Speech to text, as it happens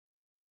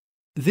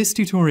This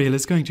tutorial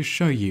is going to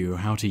show you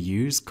how to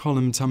use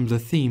column Tumblr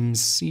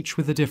themes, each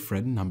with a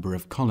different number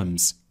of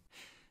columns.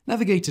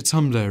 Navigate to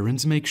Tumblr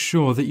and make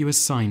sure that you are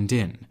signed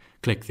in.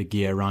 Click the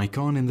gear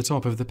icon in the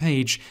top of the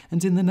page,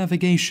 and in the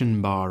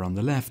navigation bar on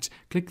the left,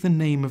 click the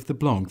name of the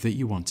blog that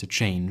you want to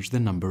change the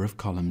number of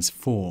columns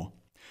for.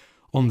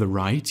 On the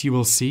right, you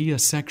will see a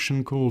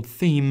section called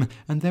Theme,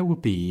 and there will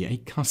be a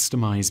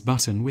Customize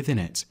button within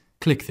it.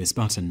 Click this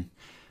button.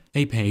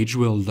 A page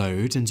will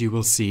load and you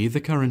will see the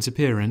current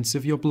appearance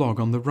of your blog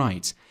on the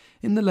right.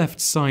 In the left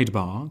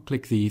sidebar,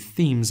 click the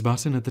Themes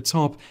button at the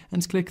top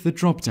and click the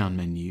drop-down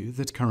menu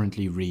that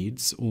currently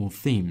reads All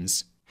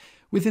Themes.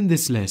 Within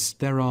this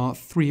list, there are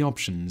 3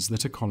 options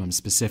that are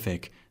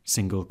column-specific: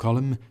 single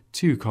column,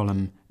 2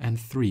 column, and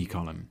 3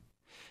 column.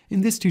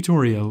 In this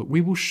tutorial,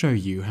 we will show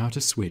you how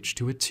to switch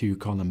to a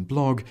 2-column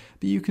blog,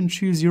 but you can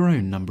choose your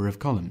own number of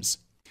columns.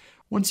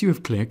 Once you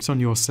have clicked on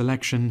your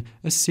selection,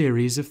 a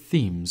series of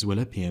themes will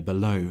appear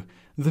below.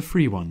 The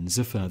free ones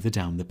are further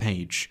down the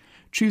page.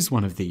 Choose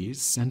one of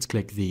these and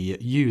click the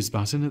Use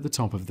button at the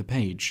top of the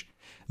page.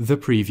 The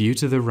preview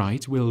to the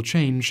right will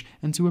change,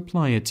 and to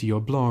apply it to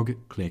your blog,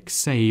 click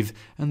Save,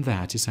 and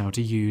that is how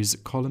to use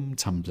column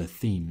Tumblr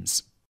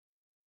themes.